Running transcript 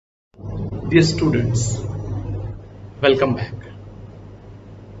Dear students, welcome back.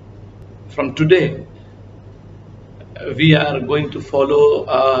 From today, we are going to follow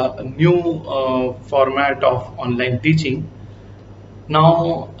a new format of online teaching.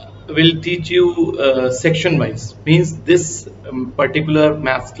 Now, we'll teach you section wise. Means this particular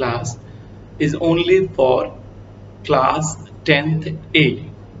maths class is only for class 10th A.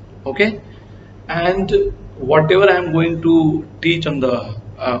 Okay, and whatever I am going to teach on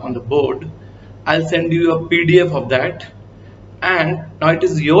the board, I'll send you a PDF of that. And now it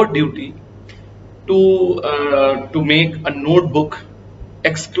is your duty to make a notebook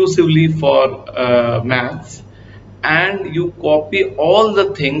exclusively for maths, and you copy all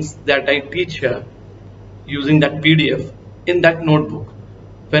the things that I teach here using that PDF in that notebook.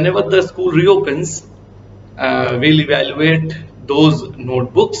 Whenever the school reopens, we'll evaluate those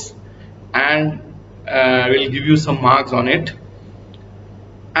notebooks and we'll give you some marks on it.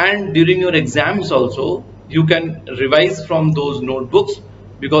 And during your exams also, you can revise from those notebooks,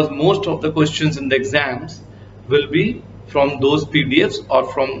 because most of the questions in the exams will be from those PDFs or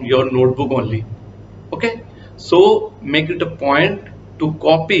from your notebook only. Okay, so make it a point to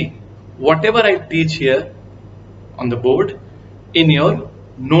copy whatever I teach here on the board in your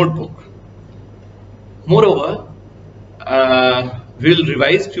notebook. Moreover, we'll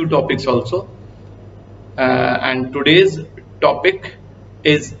revise few topics also, and today's topic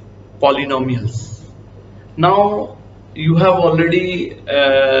is polynomials. Now, you have already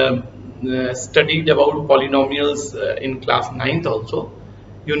studied about polynomials in class 9th also.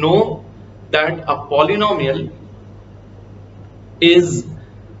 You know that a polynomial is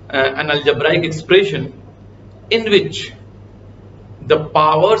an algebraic expression in which the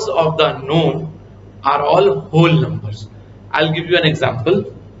powers of the unknown are all whole numbers. I'll give you an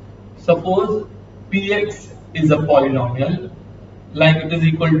example. Suppose px is a polynomial, like it is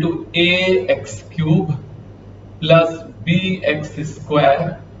equal to ax cube plus bx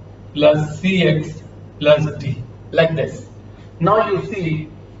square plus cx plus d, like this. Now you see,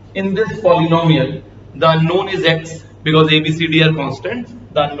 in this polynomial the unknown is x, because a, b, c, d are constants.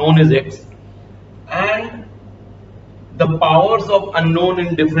 The unknown is x, and the powers of unknown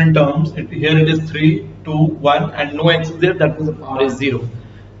in different terms, here it is 3, 2, 1, and no x is there, that means the power is 0.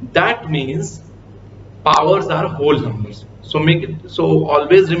 That means powers are whole numbers. So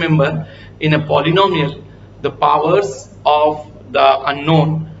always remember, in a polynomial the powers of the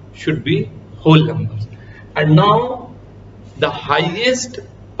unknown should be whole numbers. And now the highest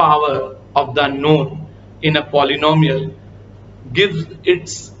power of the unknown in a polynomial gives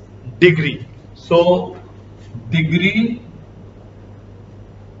its degree. So degree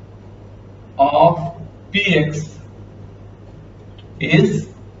of px is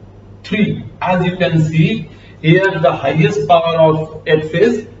 3. As you can see here, the highest power of x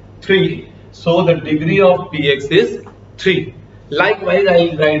is 3, so the degree of px is 3. Likewise, I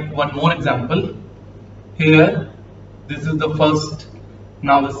will write one more example. Here, this is the first,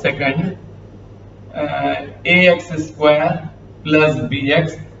 now the second. Ax square plus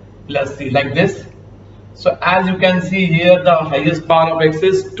bx plus c, like this. So as you can see here, the highest power of x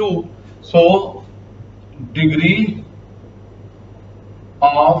is 2, so degree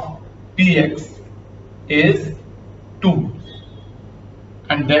of px is 2.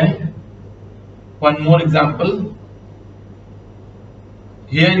 And then one more example.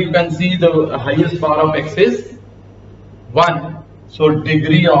 Here you can see the highest power of x is 1, so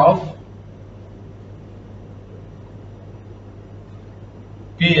degree of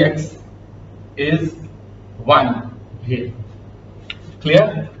px is 1 here.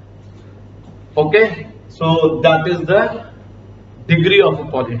 Clear? Okay, so that is the degree of a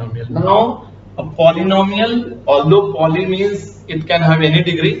polynomial. Now, a polynomial, although poly means it can have any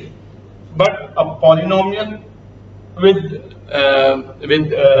degree, but a polynomial with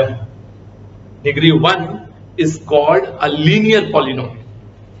degree 1 is called a linear polynomial.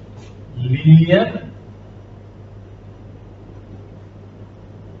 Linear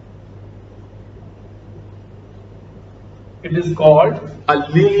it is called a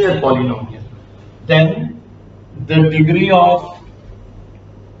linear polynomial. Then the degree of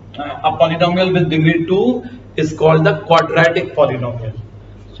a polynomial with degree 2 is called the quadratic polynomial.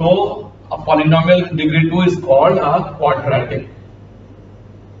 So a polynomial with degree 2 is called a quadratic.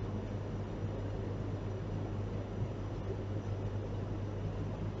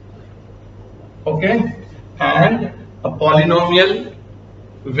 Okay, and a polynomial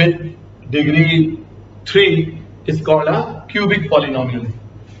with degree 3 is called a cubic polynomial.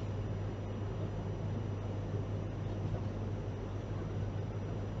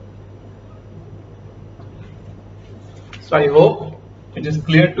 So I hope it is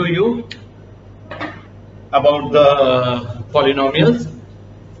clear to you. about the polynomials.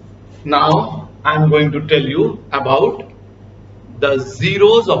 Now I am going to tell you about the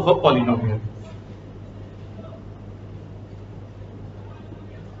zeros of a polynomial.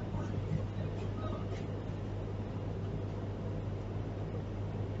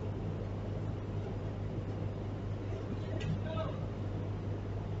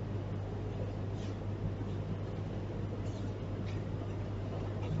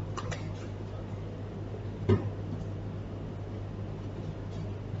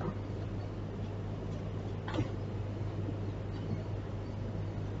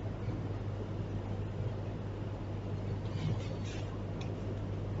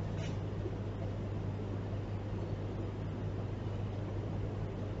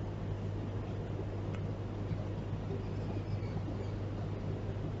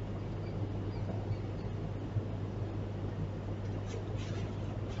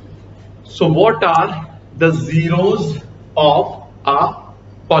 So what are the zeros of a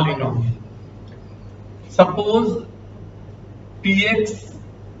polynomial? Suppose Px,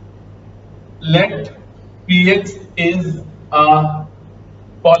 let Px is a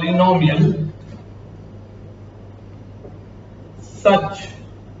polynomial such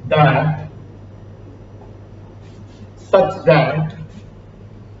that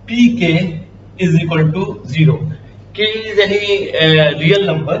Pk is equal to 0. K is any real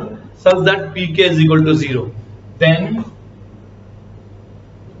number such that Pk is equal to 0. Then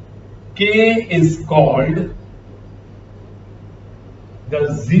K is called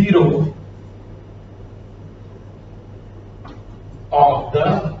the zero of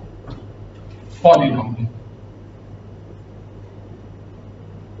the polynomial.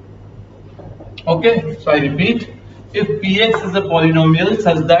 Okay, so I repeat, if Px is a polynomial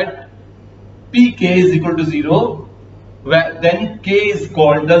such that Pk is equal to 0, then K is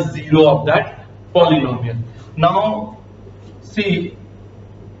called the zero of that polynomial. Now see,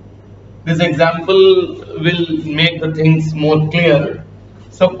 this example will make the things more clear.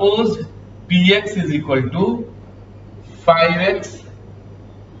 Suppose Px is equal to 5x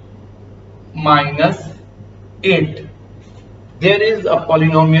minus 8. There is a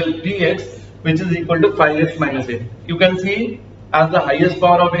polynomial Px which is equal to 5x minus 8. You can see as the highest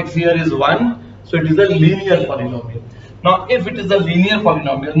power of x here is 1, so it is a linear polynomial. Now if it is a linear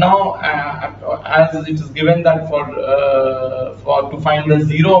polynomial, now as it is given that to find the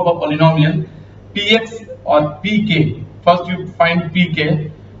zero of a polynomial, Px or Pk, first you find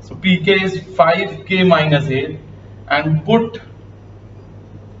Pk, so Pk is 5k minus 8 and put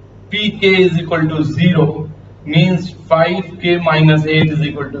Pk is equal to 0, means 5k minus 8 is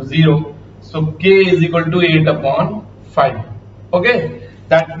equal to 0, so k is equal to 8 upon 5. Okay,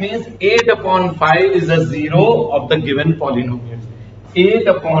 that means 8 upon 5 is a zero of the given polynomial. 8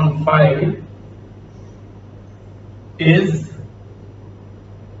 upon 5 is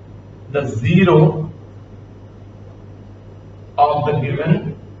the zero of the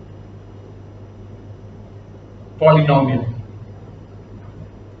given polynomial.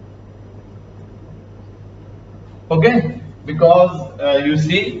 Okay, because you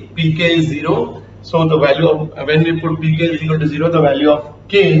see Pk is 0, so the value of, when we put Pk is equal to 0, the value of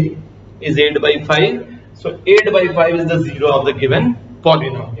K is 8 by 5. So 8 by 5 is the zero of the given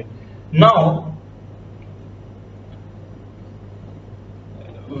polynomial. Now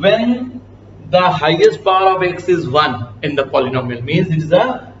when the highest power of x is 1 in the polynomial, means it is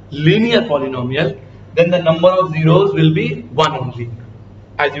a linear polynomial, then the number of zeros will be 1 only,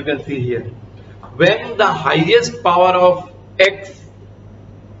 as you can see here. When the highest power of x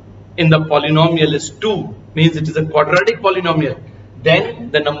in the polynomial is 2, means it is a quadratic polynomial, then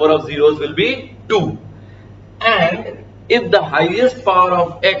the number of zeros will be 2. And if the highest power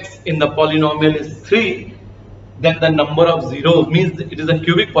of x in the polynomial is 3, then the number of zeros, means it is a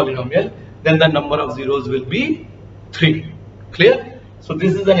cubic polynomial, then the number of zeros will be 3. Clear? So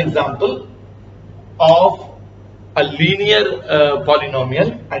this is an example of a linear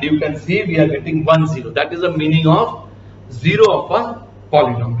polynomial, and you can see we are getting 1 0. That is the meaning of zero of a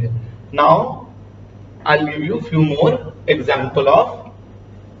polynomial. Now I'll give you few more example of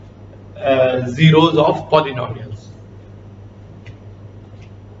zeros of polynomials.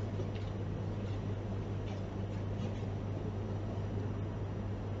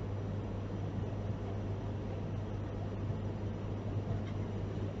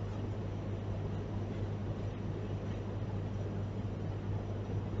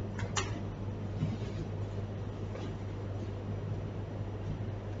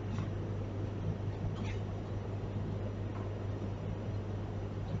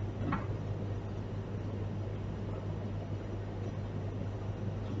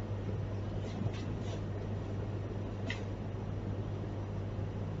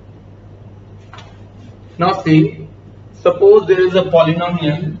 Now see, suppose there is a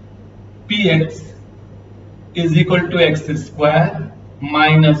polynomial px is equal to x square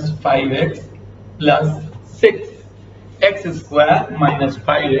minus 5x plus 6. X square minus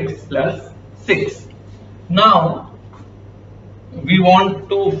 5x plus 6. Now we want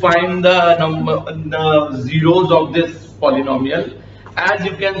to find the zeros of this polynomial. As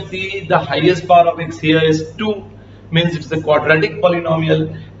you can see, the highest power of x here is 2, means it's a quadratic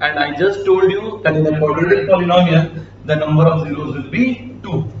polynomial, and I just told you that in the quadratic polynomial the number of zeros will be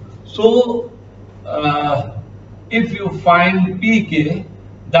 2. So if you find pk,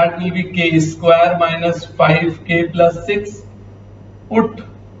 that will be k square minus 5k plus 6. Put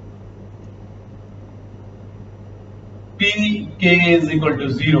pk is equal to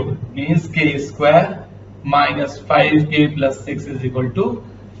 0, means k square minus 5k plus 6 is equal to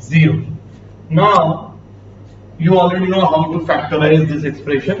 0. Now you already know how to factorize this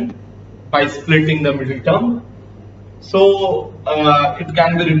expression by splitting the middle term. So it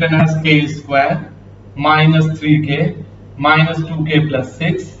can be written as k square minus 3k minus 2k plus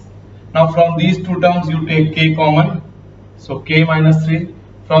 6. Now from these two terms you take k common, so k minus 3.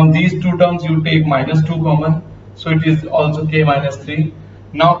 From these two terms you take minus 2 common, so it is also k minus 3.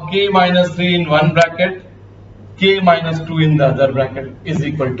 Now k minus 3 in one bracket, k minus 2 in the other bracket is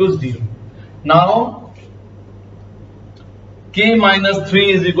equal to 0. Now k minus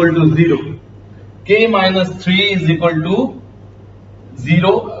 3 is equal to 0. K minus 3 is equal to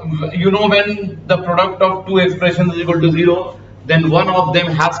 0. You know, when the product of two expressions is equal to 0, then one of them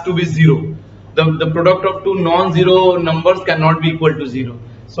has to be 0. The product of two non-zero numbers cannot be equal to 0.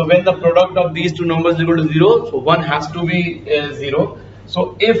 So when the product of these two numbers is equal to 0, so one has to be 0.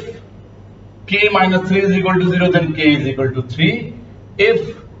 So if k minus 3 is equal to 0, then k is equal to 3.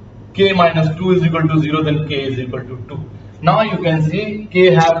 If k minus 2 is equal to 0, then k is equal to 2. Now you can see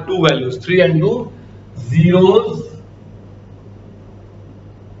k have two values, 3 and 2, zeros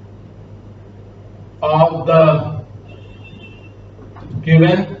of the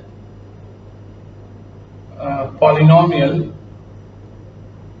given polynomial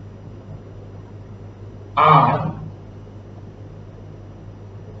are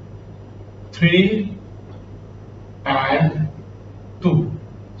 3 and 2.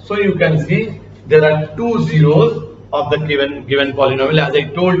 So you can see there are two zeros of the given polynomial. As I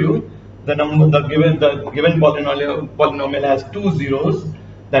told you, the given polynomial has two zeros,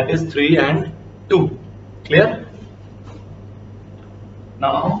 that is 3 and 2. Clear?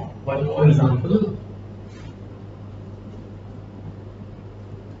 Now one more example.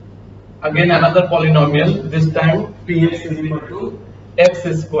 Again another polynomial, this time px is equal to x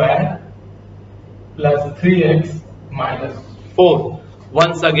square plus 3x minus 4.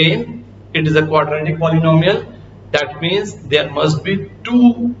 Once again it is a quadratic polynomial. That means there must be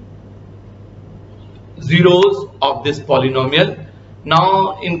two zeros of this polynomial.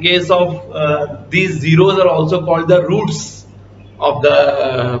 Now in case of these zeros are also called the roots of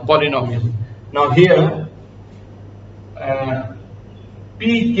the polynomial. Now here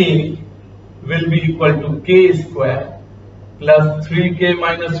pk will be equal to k square plus 3k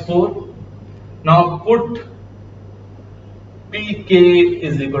minus 4. Now put pk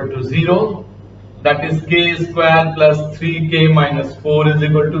is equal to 0, that is k square plus 3k minus 4 is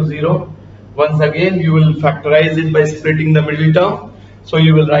equal to 0. Once again you will factorize it by splitting the middle term. So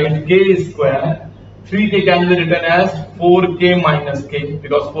you will write k square, 3k can be written as 4k minus k,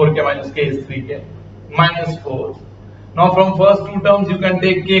 because 4k minus k is 3k, minus 4. Now from first two terms you can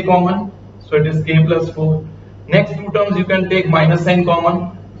take k common, so it is k plus 4. Next two terms you can take minus sign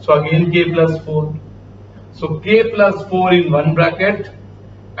common, so again k plus 4. So k plus 4 in one bracket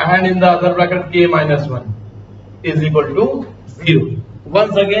and in the other bracket k minus 1 is equal to 0.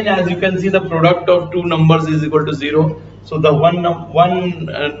 Once again, as you can see, the product of two numbers is equal to 0. So the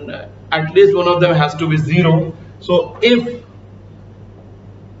at least one of them has to be 0. So if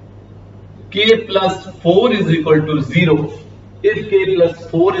k plus 4 is equal to 0, if k plus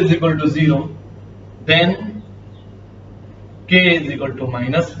 4 is equal to 0, then k is equal to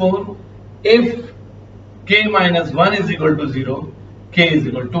minus 4. If k minus 1 is equal to 0, k is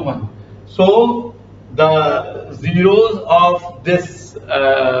equal to 1. So the zeros of this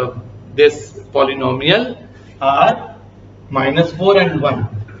polynomial are minus 4 and 1.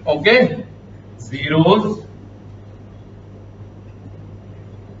 Okay, zeros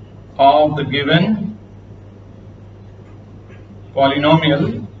of the given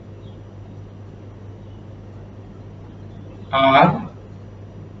polynomial are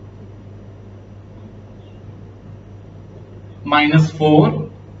minus 4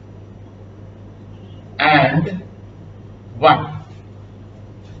 and 1.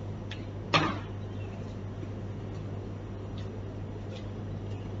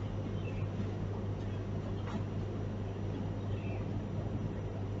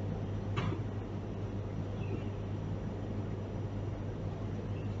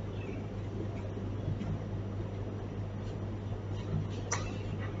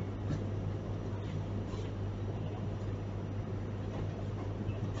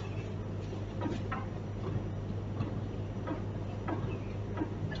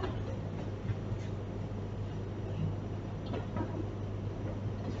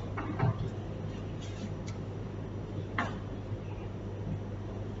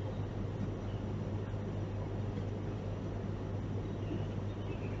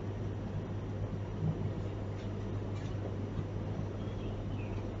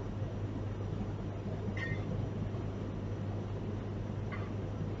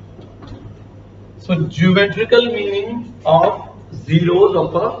 So geometrical meaning of zeros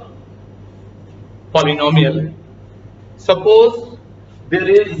of a polynomial. Suppose there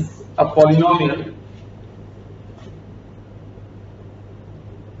is a polynomial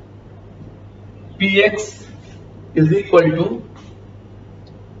px is equal to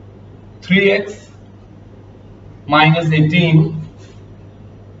 3x minus 18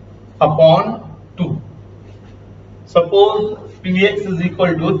 upon 2. Suppose px is equal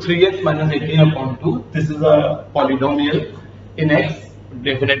to 3x minus 18 upon 2. This is a polynomial in x,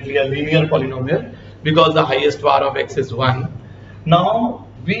 definitely a linear polynomial because the highest power of x is 1. Now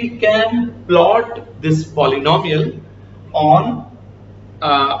we can plot this polynomial on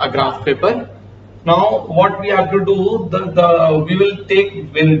a graph paper. Now what we have to do, we will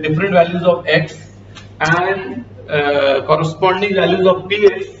take different values of x and corresponding values of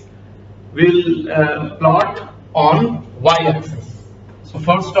px will plot on y-axis. So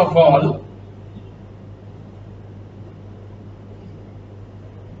first of all,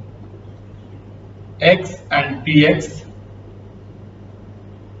 x and px.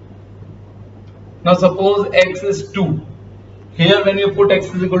 Now suppose x is 2. Here when you put x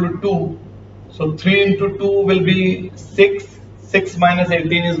is equal to 2, so 3 into 2 will be 6. 6 minus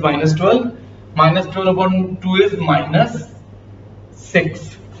 18 is minus 12. Minus 12 upon 2 is minus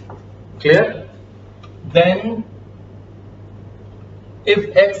 6. Clear? Then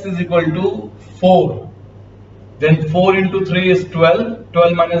if x is equal to 4, then 4 into 3 is 12.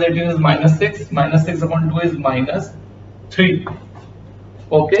 12 minus 18 is minus 6. Minus 6 upon 2 is minus 3.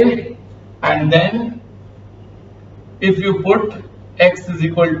 Okay? And then if you put x is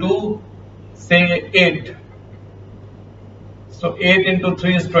equal to say 8. So 8 into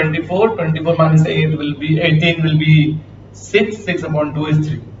 3 is 24. 24 minus 8 will be 18 will be 6. 6 upon 2 is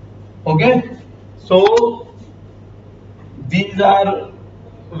 3. Okay? So these are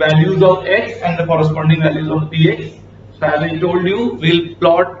values of x and the corresponding values of px. So as I told you, we'll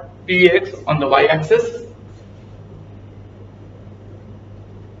plot px on the y-axis.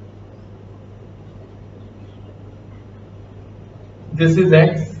 This is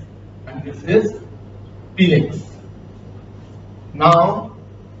x and this is px.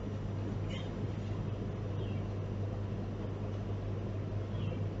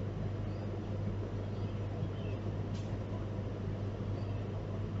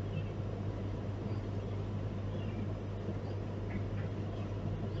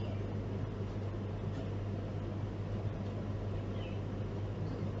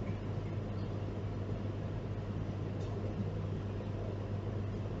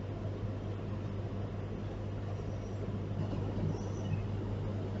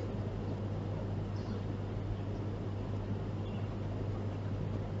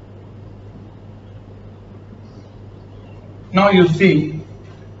 Now you see,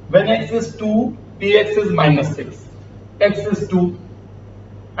 when x is 2, px is minus 6. X is 2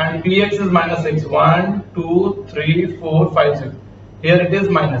 and px is minus 6. 1, 2, 3, 4, 5, 6. Here it is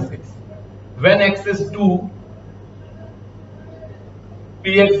minus 6. When x is 2,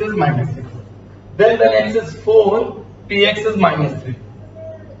 px is minus 6. Then when x is 4, px is minus 3.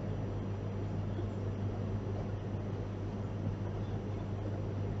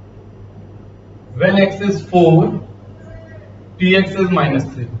 When x is 4, px is minus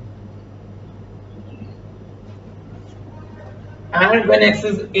 3. And when x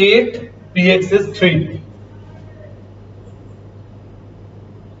is 8, px is 3.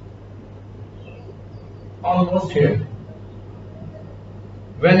 Almost here.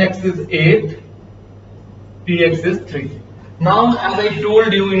 When x is 8, px is 3. Now as I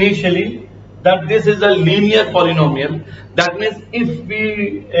told you initially that this is a linear polynomial. That means if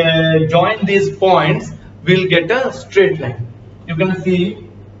we join these points, we'll get a straight line. You can see,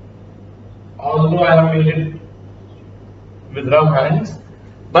 although I have made it with rough hands,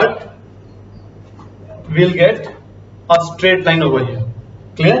 but we'll get a straight line over here.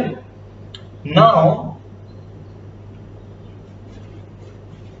 Clear? Now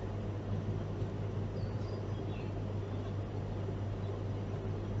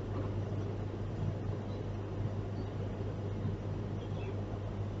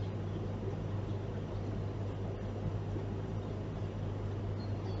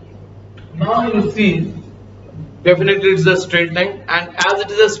Now you see, definitely it's a straight line, and as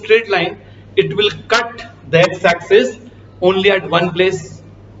it is a straight line, it will cut the x-axis only at one place.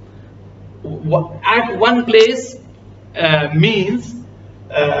 At one place means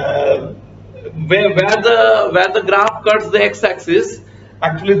where the graph cuts the x-axis,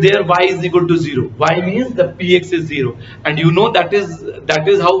 actually there y is equal to 0. Y means the px is 0, and you know that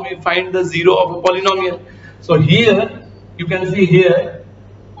is how we find the 0 of a polynomial. So here you can see here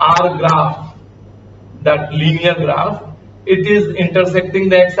our graph, that linear graph, it is intersecting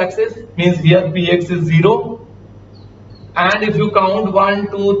the x-axis, means here px is 0, and if you count 1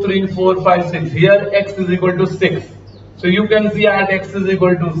 2 3 4 5 6, here x is equal to 6. So you can see at x is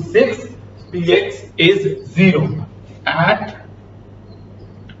equal to 6, px is 0. At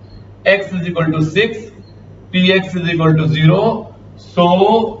x is equal to 6, px is equal to 0.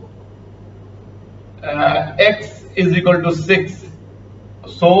 So x is equal to 6.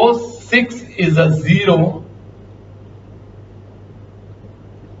 So 6 is a 0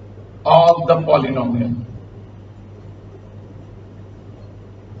 of the polynomial.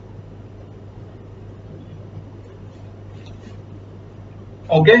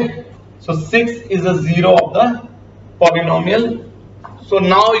 Okay, so 6 is a 0 of the polynomial. So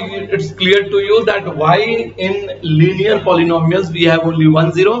now it's clear to you that why in linear polynomials we have only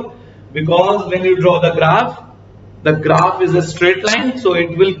one 0, because when you draw the graph is a straight line, so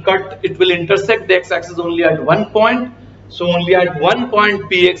it will intersect the x-axis only at one point. So only at one point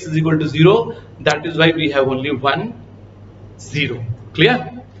px is equal to 0. That is why we have only one 0.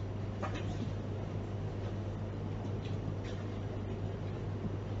 Clear?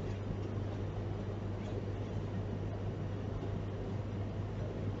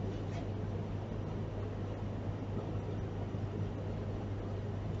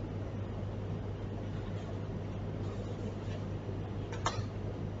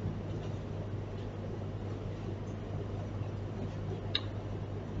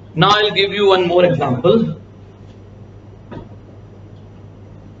 Now I'll give you one more example.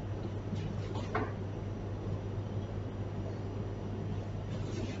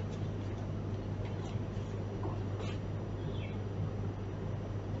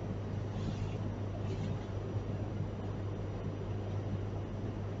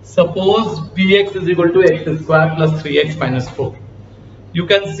 Suppose px is equal to x square plus 3x minus 4. You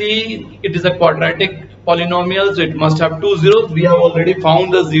can see it is a quadratic polynomial, so it must have two zeros. We have already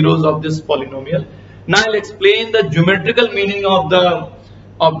found the zeros of this polynomial. Now I'll explain the geometrical meaning of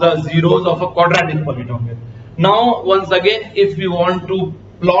the zeros of a quadratic polynomial. Now once again, if we want to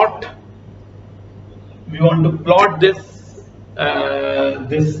plot this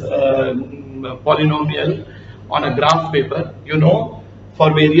polynomial on a graph paper, you know,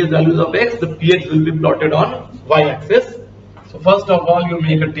 for various values of x, the px will be plotted on y-axis. So first of all, you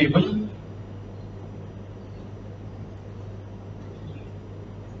make a table.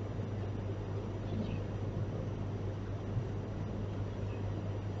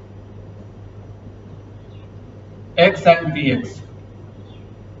 X and px.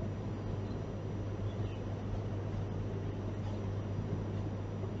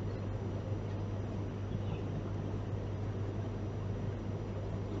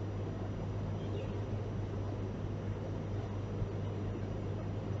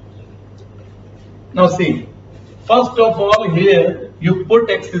 Now see, first of all here you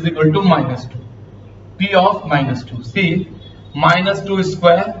put x is equal to minus 2, p of minus 2. See, minus 2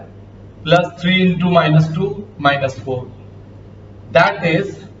 square plus 3 into minus 2 minus 4. That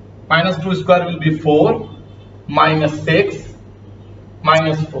is, minus 2 square will be 4, minus 6,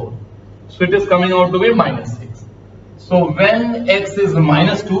 minus 4. So it is coming out to be minus 6. So when x is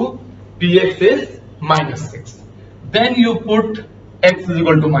minus 2, px is minus 6. Then you put x is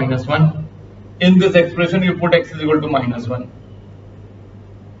equal to minus 1. In this expression, you put x is equal to minus 1.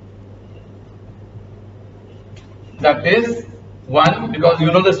 That is 1, because you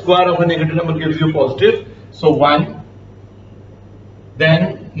know the square of a negative number gives you positive. So 1,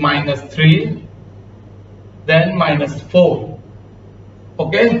 then minus 3, then minus 4.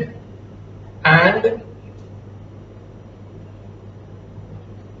 Okay? And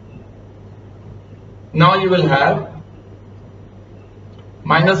now you will have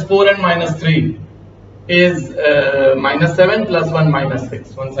minus 4 and minus 3 is minus 7 plus 1 minus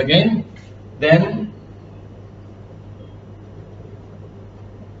 6. Once again, then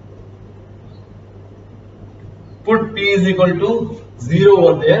put p is equal to 0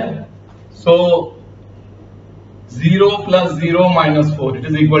 over there. So 0 plus 0 minus 4, it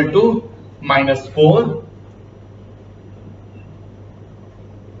is equal to minus 4.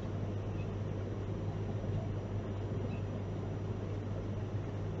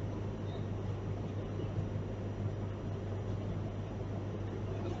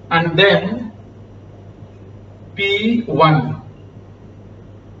 and then P1.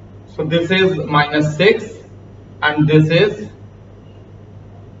 So this is minus 6 and this is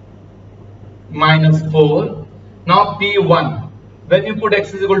minus 4. Now P1, when you put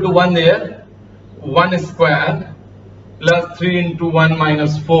x is equal to 1 there, 1 square plus 3 into 1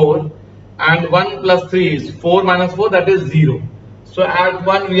 minus 4, and 1 plus 3 is 4 minus 4, that is 0. So at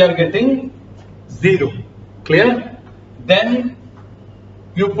 1 we are getting 0. Clear? Then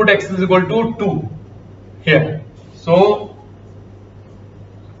you put x is equal to 2 here. So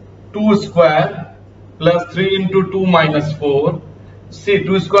 2 square plus 3 into 2 minus 4. See,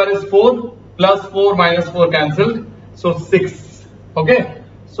 2 square is 4 plus 4 minus 4 cancelled. So 6. Okay.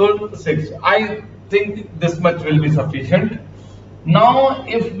 So 6. I think this much will be sufficient. Now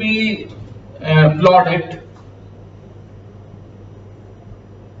if we plot it,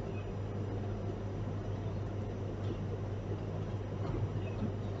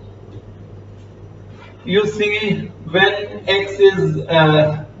 you see when x is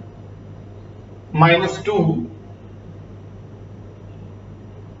minus 2,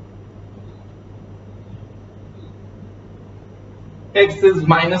 x is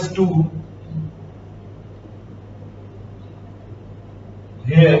minus 2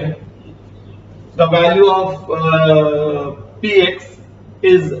 here, the value of px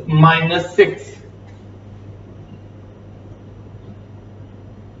is minus 6.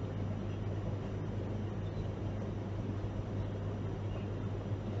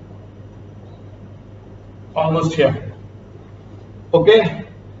 Almost here. Okay.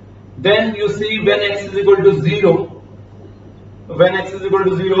 Then you see when x is equal to 0, when x is equal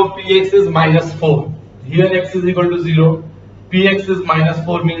to 0, px is minus 4. Here x is equal to 0, px is minus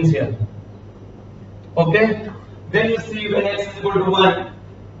 4 means here. Okay. Then you see when x is equal to 1,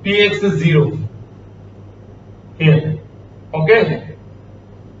 px is 0. Here. Okay.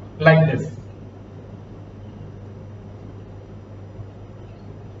 Like this.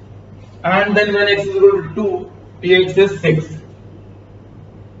 And then when x is equal to 2, px is 6.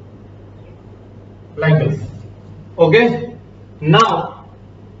 Like this. Okay. Now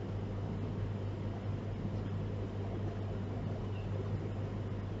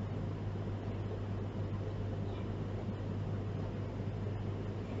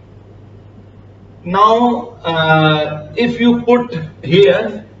if you put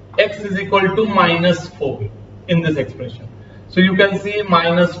here x is equal to minus 4 in this expression, so you can see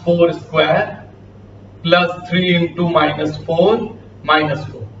minus 4 square plus 3 into minus 4 minus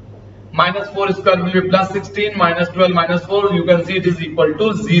 4. Minus 4 square will be plus 16, minus 12 minus 4, you can see it is equal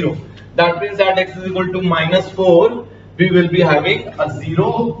to 0. That means that x is equal to minus 4, we will be having a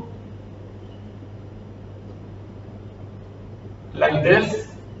 0 like this.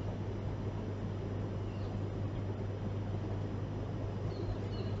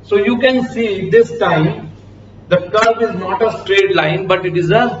 So you can see this time the curve is not a straight line, but the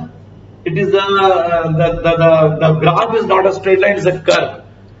graph is not a straight line, it is a curve.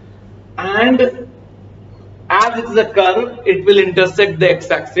 And as it is a curve, it will intersect the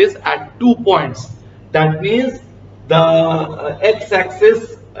x-axis at 2 points. That means the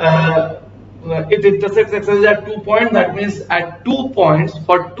x-axis, it intersects x-axis at 2 points. That means at 2 points,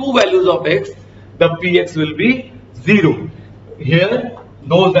 for 2 values of x, the px will be 0. Here,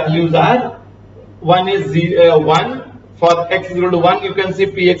 those values are 1 is 1. For x is equal to 1, you can see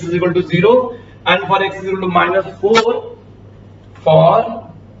px is equal to 0. And for x is equal to minus 4,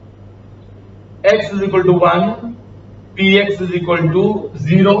 for x is equal to 1, px is equal to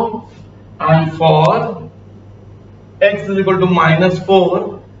 0, and for x is equal to minus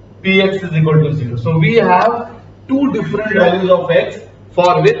 4, px is equal to 0. So we have 2 different values of x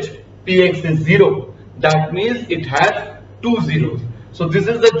for which px is 0. That means it has 2 zeros. So this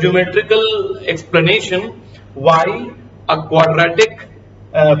is the geometrical explanation why a quadratic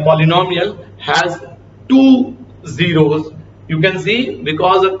polynomial has 2 zeros. You can see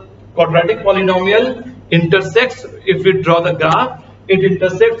because a quadratic polynomial intersects, if we draw the graph, it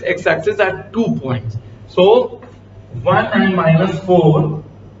intersects x-axis at 2 points. So 1 and minus 4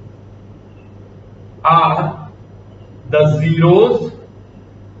 are the zeros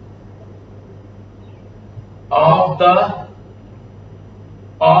of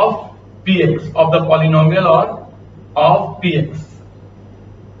px, of the polynomial or of px.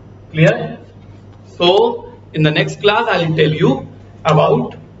 Clear? So in the next class I will tell you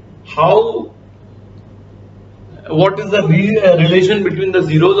about what is the relation between the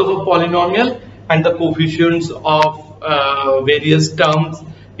zeros of a polynomial and the coefficients of various terms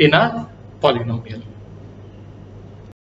in a polynomial.